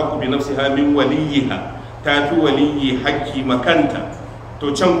bazawara a haƙu bi nafsiha min waliyiha, ta fi waliyi haƙƙi makanta. To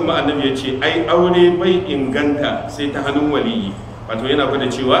can kuma annabi ya ce ai aure bai inganta sai ta hannun waliyi, wato yana gwada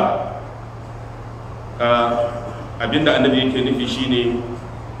cewa abinda annabi yake nufi shine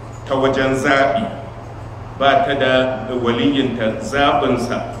ta wajen zaɓi ba ta da waliyinta,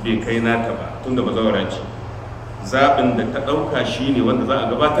 zaɓinsa bai kai nata ba tunda bazawara ce. Zaɓin da ta ɗauka shine wanda za a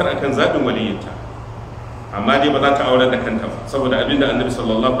gabatar akan zaɓin waliyinta, amma dai ba za ta aurar da kanta ba, saboda abinda annabi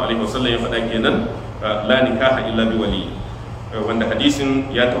sallallahu alaihi wasallam ya faɗa kenan, la nikaha illa bi wali, wanda hadisin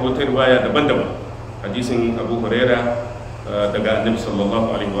ya taho ta riwaya daban-daban, hadisin Abu Huraira daga annabi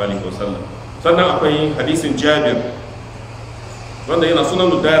sallallahu alaihi wasallam. Sannan akwai hadisin Jabir wanda yana sunan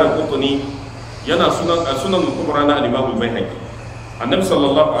Daraqutni, yana sunan Kubra na al-Imam al-Baihaqi. Annabi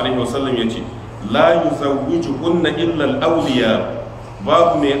sallallahu alaihi wasallam yace la yuzawwijuhunna illa al-awliya,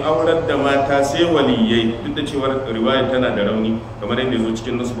 babu mai aurar da mata sai waliyai, duk da cewar riwayar tana da rauni kamar yadda zo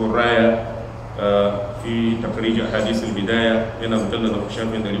cikin nasbur raya fi takrij hadith al-bidaya, yana mujallad na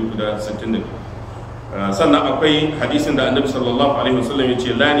shafin 362. Sannan akwai hadisin da annabi sallallahu alaihi wasallam ya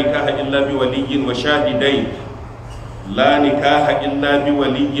ce la nikaha illa bi waliyyin wa shahidain, la nikaha illa bi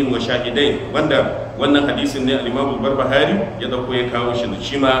waliyyin wa shahidain, wanda wannan hadisin ne al-Imam al-Barbahari ya dauko ya kawo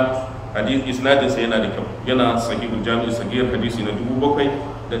shi ma hadith isnadin sa yana da kyau, yana sahihul jami' sagir hadisi na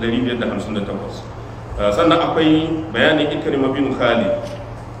 7558. Sannan akwai bayanin Ikrima bin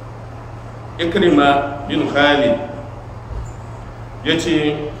Khalid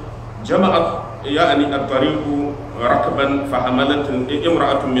yace jama'at yani at-tariqu rakban fa hamalat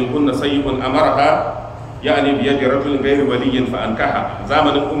imra'atun minhunna sayyibun amaraha yani bi yadi rajulin ghayri waliyyin fa ankaha.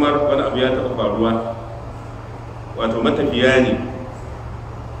 Zamanin Umar wani abu ya taɓa faruwa, wato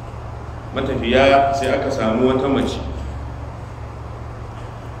matafiya sai aka samu wata mace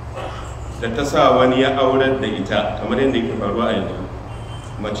da ta sa wani ya aurar da ita, kamar yadda yake faruwa a yanzu,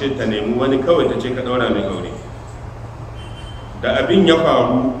 mace ta nemi wani kawai ta ce ka daura mai aure. Da abin ya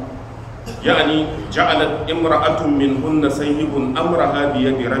faru, yani ja'alat imra'atun minhunna sayyibun amraha bi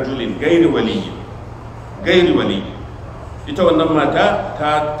yadi rajulin ghairi waliyyi, ita wannan mata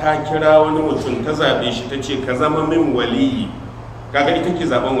ta kira wani mutum, ta zabe shi, ta ce ka zama min waliyi. Kaga ita ke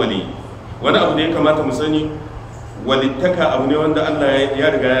zaben waliyi. Wani abu da ya kamata mu sani, walittaka abu ne wanda Allah ya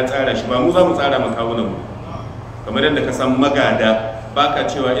riga ya tsara shi, ba mu za mu tsara makawunan mu. Kamar yadda ka san magada, baka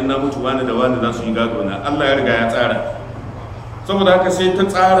cewa ina mutu wani da wani za su yi gado na, Allah ya riga ya tsara. Saboda haka sai ta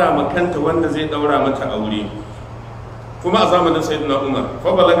tsara makanta wanda zai daura mata aure. Kuma a zamanin sayyidina Umar, fa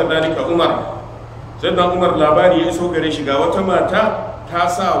balaga dalika Umar, sayyidina Umar labari ya iso gare shi ga wata mata ta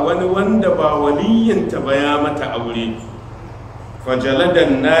sa wani wanda ba waliyinta ba ya mata aure.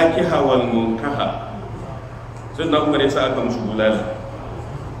 Fajaladan nakiha wal munkaha, sayyidina Umar ya sa aka musu bulala,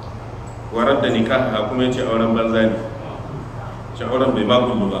 warar da nikaha kuma ya ce auren banza ne, shi auren bai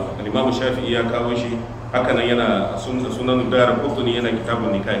makullu ba. al-Imam Shafi'i ya kawo shi, haka nan yana sunan Daraqutni, yana kitabun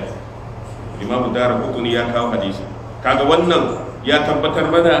nikah, al-Imam Daraqutni ya kawo hadisi. Kaga wannan ya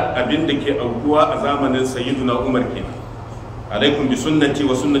tabbatar mana abin da ke aukuwa a zamanin sayyiduna Umar kenan. Alaikum bi sunnati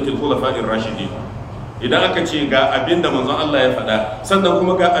wa sunnati al-khulafa'ir rashidin. Idan aka ce ga abin da manzon Allah ya faɗa, sannan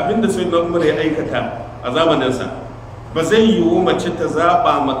kuma ga abin da sayyiduna Umar ya aikata a zamaninsa, ba zai yiwu mace ta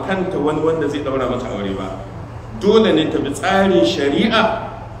zaɓa makanta wani wanda zai ɗaura mata aure ba. Dole ne ta bi tsarin shari'a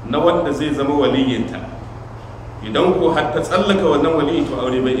na wanda zai zama waliyinta. Idan ko har ta tsallaka wannan waliyi, to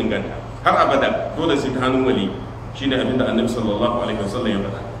aure bai inganta har abada, dole sai ta hannun waliyi. Shine abin da annabi sallallahu alaihi wasallam ya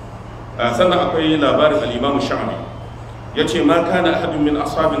faɗa. Sannan akwai labarin al-Imam Sha'bi, yace ma kana ahadun min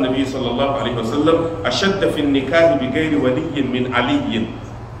ashabin nabi sallallahu alaihi wasallam ashadda fi an-nikah bi ghairi waliyyin min Ali,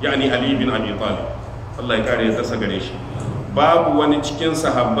 yani Ali bin Abi Talib, Allah ya kare ya tsasa gare shi. Babu wani cikin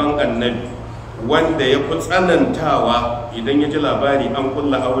sahabban annabi wanda ya fi tsanantawa idan ya ji labari an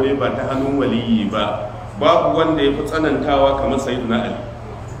kulla aure ba ta hannun waliyi ba. Babu wanda ya fi tsanantawa kamar sayyidina Ali.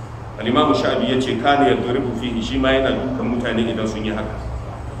 al-Imam Sha'bi yace kana yadribu fihi, shi ma yana dukan mutane idan sun yi haka,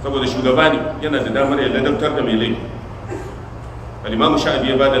 saboda shugaba ne, yana da damar ya ladabtar da mai laifi. al-Imam Sha'bi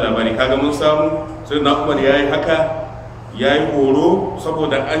ya bada labari, kaga mun samu sai na Umar yayi haka, yayi horo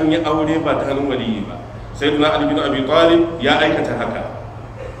saboda an yi aure ba ta hannun waliyi ba. sayyidina Ali bin Abi Talib ya aikata haka,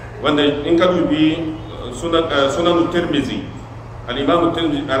 wanda in ka dubi sunan Tirmidhi, al-Imam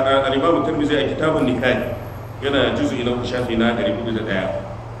Tirmidhi a kitabun nikah yana juz'i na shafi na 401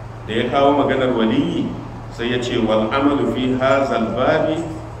 da ya kawo maganar waliyi sai ya ce wal amalu fi hazal babi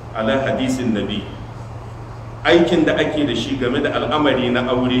ala hadisin nabi, aikin da ake da shi game da al'amari na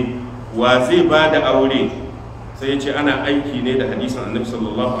aure, wa zai ba da aure, sai ya ce ana aiki ne da hadisin annabi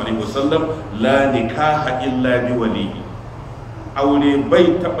sallallahu alaihi wasallam, la nikaha illa bi waliyi. Aure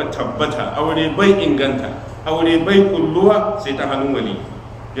bai tabbata, aure bai inganta, aure bai kulluwa sai ta hannun wali.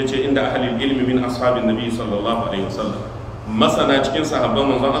 Ya ce inda ahlul ilmi min ashabin nabi sallallahu alaihi wasallam, masana cikin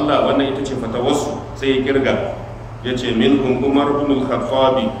sahabban manzon Allah wannan ita ce fatawarsu, sai ya kirga ya ce minhum Umar ibn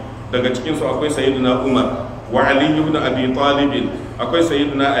al-Khattab, daga cikin su akwai sayyidina Umar wa Ali ibn Abi Talib, akwai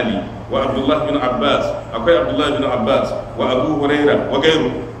sayyidina Ali wa Abdullah ibn Abbas, akwai Abdullah ibn Abbas wa Abu Huraira wa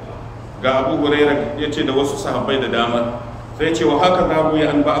gairu, ga Abu Huraira ya ce da wasu sahabbai da dama, sai ce wa haka za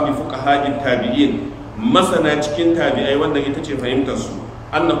ya an ba'd fuqaha'it tabi'in, masana cikin tabi'ai wanda ita ce fahimtar su,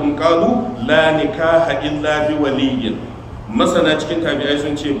 annahum qalu la nikaha illa bi waliyyin, masana cikin tabi'ai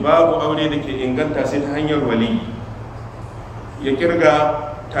sun ce babu aure da ke inganta sai ta hanyar wali. Ya kirga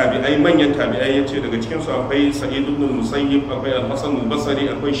tabi'ai, manyan tabi'ai, ya ce daga cikinsu akwai Sa'id ibn Musayyib, akwai Al-Hasan al-Basri,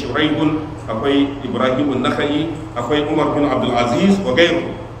 akwai Shuraihun, akwai Ibrahim an-Nakhai, akwai Umar bin Abdul Aziz wa gairu.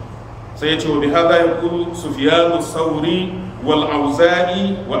 Sai ya ce wa bihadha yaqulu Sufyan as-Sawri wal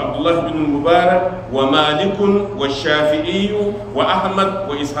Auza'i wa Abdullah bin Mubarak wa Malik wa Shafi'i wa Ahmad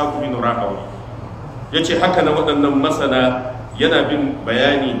wa Ishaq bin Rahawi. Yace haka na waɗannan masana, yana bin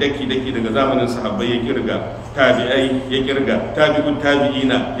bayani daki-daki daga zamanin sahabbai, ya kirga tabi'ai, ya kirga tabi'un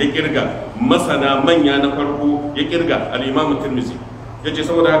tabi'ina, ya kirga masana manya na farko, ya kirga al-Imam Tirmidhi. Yace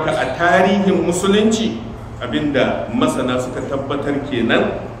saboda haka a tarihin musulunci abinda masana suka tabbatar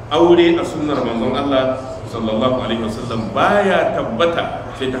kenan, aure a sunnar manzon Allah sallallahu alaihi wasallam baya tabbata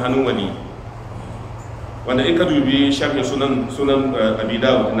sai ta hannun wali. Wanda in ka dubi sharhin sunan Abi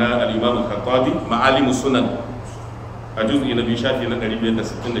Dawud na al-Imam al-Khattabi, Ma'alimus Sunan, a juz'i na 2 shafi na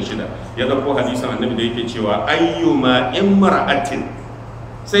 566, ya dauko hadisin annabi da yake cewa ayyuma imra'atin,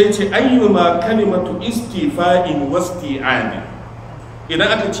 sai ce ayyuma kalimatu istifa'in wasti'ani. Idan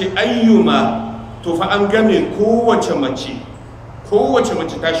aka ce ayyuma to fa an game kowace mace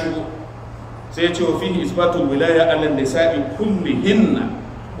ta shigo. Sai ya ce wa fihi isbatul wilaya ala nisa'i kullihinna,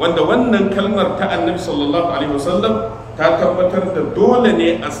 wanda wannan kalmar ta annabi sallallahu alaihi wasallam ta tabbatar da dole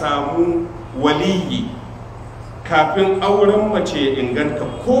ne a samu waliyi kafin auren mace ya inganta.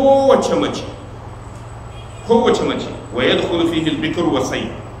 kowace mace wa yadkhulu fihi al-bikr wa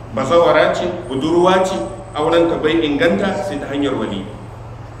sayyid, bazawara ce, budurwa ce, auren ta bai inganta sai ta hanyar wali.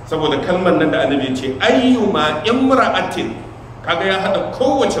 Saboda kalmar nan da annabi ya ce ayyuma imra'atin, kaga ya hada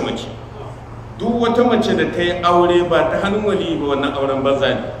kowace mace. Duk wata mace da ta yi aure ba ta hannun wali ba, wannan auren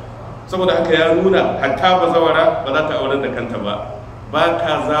banza ne. Saboda haka ya nuna hatta bazawara ba za ta auren da kanta ba, ba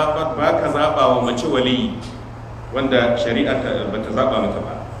ka zaɓa wa mace wali wanda shari'a ba ta zaɓa mata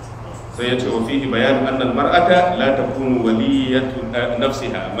ba. Sai ya ce wa fihi bayan annal mar'ata la takunu waliyatu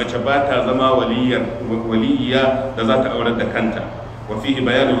nafsiha, mace ba ta zama waliyya da za ta aurar da kanta. wa fihi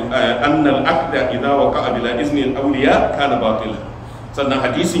bayanu anna al-aqda idha waqa'a bila izni al-awliya kana batila. Sannan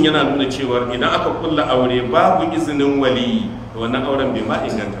hadisin yana nuna cewa idan aka kulla aure babu izinin wali, wannan auren bai ma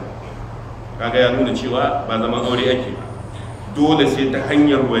inganta ba. Kaga ya nuna cewa ba zaman aure ake ba, dole sai ta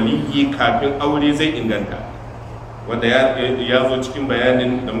hanyar waliyi kafin aure zai inganta, wanda ya zo cikin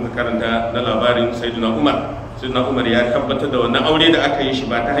bayanin da muka karanta na labarin sayyidina Umar. Sayyidina Umar ya tabbatar da wannan aure da aka yi shi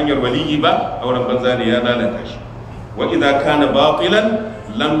ba ta hanyar waliyi ba, auren banza ne, ya lalata shi. Wa idza kana batilan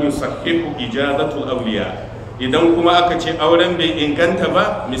lam yusahhihu ijazatul awliya. Idan kuma aka ce auren bai inganta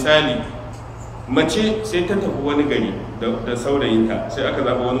ba, misali mace sai ta tafi wani gari da saurayinta, sai aka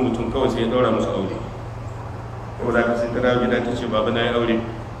zaba wani mutum kawai sai ya daura musu aure. Saboda haka sai ta dawo gida ta ce baba na yi aure.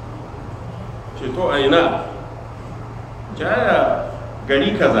 Ce to a ina? Jaya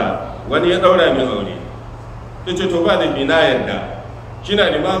gari kaza wani ya daura min aure. Ta ce to ba da bina yarda. Shi na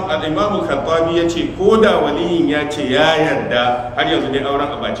al'imamu Khattabi ya ce ko da waliyin ya ce ya yarda, har yanzu dai auren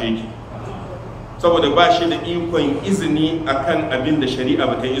a bace yake, saboda ba shi da ikon izini akan abin da shari'a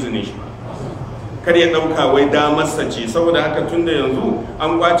ba ta yi izinin shi ba. Kar ya ɗauka wai damarsa ce, saboda haka tun da yanzu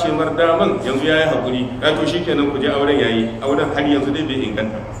an kwace mar daman, yanzu ya yi haƙuri, ya to shi kenan ku je auren yayi, auren har yanzu dai bai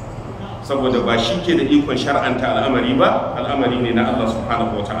inganta, saboda ba shi ke da ikon shar'anta al'amari ba, al'amari ne na Allah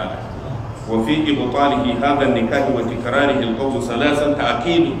subhanahu wa ta'ala. وفي إبطاله هذا النكاح وتكراره القول ثلاثا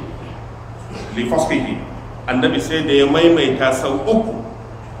تأكيد لفصله. النبي سيد يميمي تاسو أكو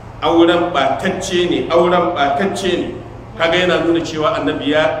أولاً باتتشيني kaga yana nuna cewa annabi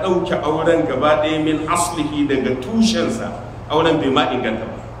ya ɗauke auren gaba ɗaya min aslihi daga tushensa, auren bai ma inganta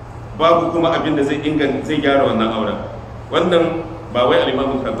ba, babu kuma abin da zai gyara wannan auren. Wannan ba wai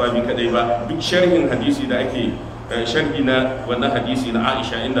al-Imam Khattabi kadai ba, duk sharhin hadisi da ake sharhi na wannan hadisi na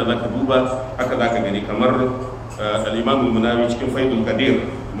Aisha inda zaka duba haka zaka gani, kamar al-Imam al-Munawi cikin Faidul Qadir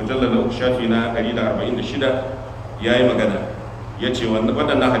mujallal na shafi na 146 yayi magana, yace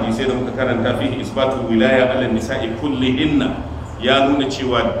waɗannan hadisai da muka karanta fihi isbatul wilaya ala nisa'i kullihinna, ya nuna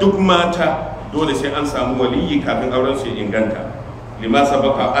cewa duk mata dole sai an samu waliyi kafin auren su ya inganta. lima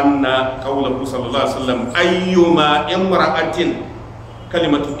sabaka anna qawluhu sallallahu alaihi wasallam ayyuma imra'atin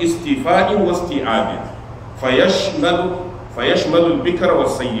kalimatu istifa'in wa isti'abin fayashmalu al-bikra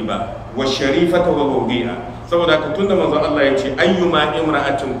was-sayyiba wash-sharifata wal-wadi'a. Saboda haka tunda manzon Allah ya ce ayyuma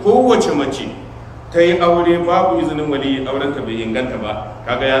imra'atin, kowace mace ta yi aure babu izinin wali, auren ta bai inganta ba,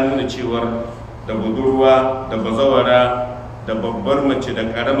 kaga ya nuna cewar da budurwa da bazawara da babbar mace da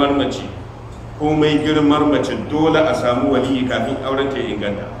karamar mace, komai girmar mace dole a samu waliyi kafin auren ta ya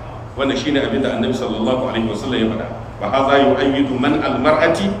inganta. wannan shine abin da annabi sallallahu alaihi wasallam ya faɗa. fa hadha yu'ayyidu man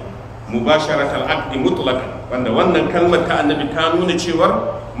al-mar'ati mubasharat al-aqd mutlaqan, wanda wannan kalmar ta annabi ta nuna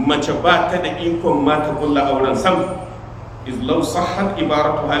cewar mace ba ta da ikon ma ta kulla auren sam. iz law sahhat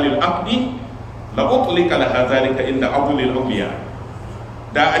ibaratuha lil aqd la utlika laha zalika inda abul al-awliya.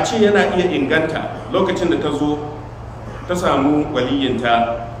 da a ce yana iya inganta lokacin da ta zo ta samu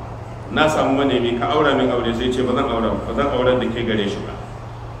waliyinta, na samu manemi ka aura min aure, sai ce ba zan auren da ke gare shi ba,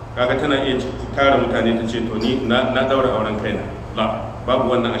 kaga tana iya tara mutane ta ce to ni na daura auren kaina. la,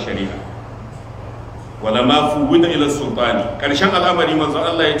 babu wannan a shari'a. wala ma fuwida ila sultani, karshen al'amari manzo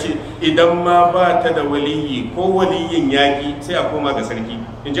Allah ya ce idan ma ba ta da waliyi ko waliyin yaki sai a koma ga sarki,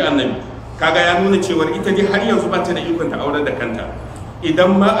 in ji annabi. kaga ya nuna cewar ita dai har yanzu ba ta da ikon ta aurar da kanta.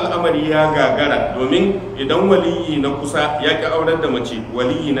 idan ma al'amari ya gagara, domin idan waliyi na kusa ya ki aurar da mace,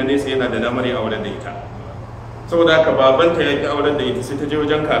 waliyi na nesa yana da damar ya aurar da ita. saboda haka babanta ya ki aurar da ita, sai ta je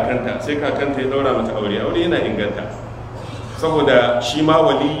wajen kakanta, sai kakanta ya daura mata aure yana inganta, saboda shi ma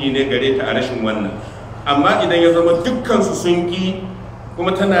waliyi ne gare ta a rashin wannan. amma idan ya zama dukkansu sun ki,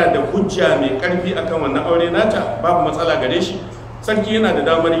 kuma tana da hujja mai karfi akan wannan aure nata, babu matsala gare shi, sarki yana da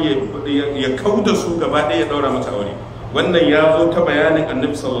damar ya kauda su gaba ɗaya ya daura mata aure. wannan ya zo ta bayanin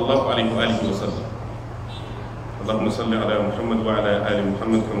annabi sallallahu alaihi wa sallam. اللهم صل على محمد وعلى آل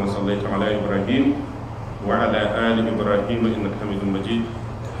محمد كما صليت على إبراهيم وعلى آل إبراهيم إنك حميد مجيد.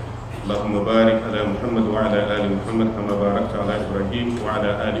 اللهم بارك على محمد وعلى آل محمد كما باركت على إبراهيم وعلى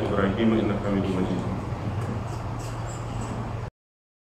آل إبراهيم إنك حميد مجيد.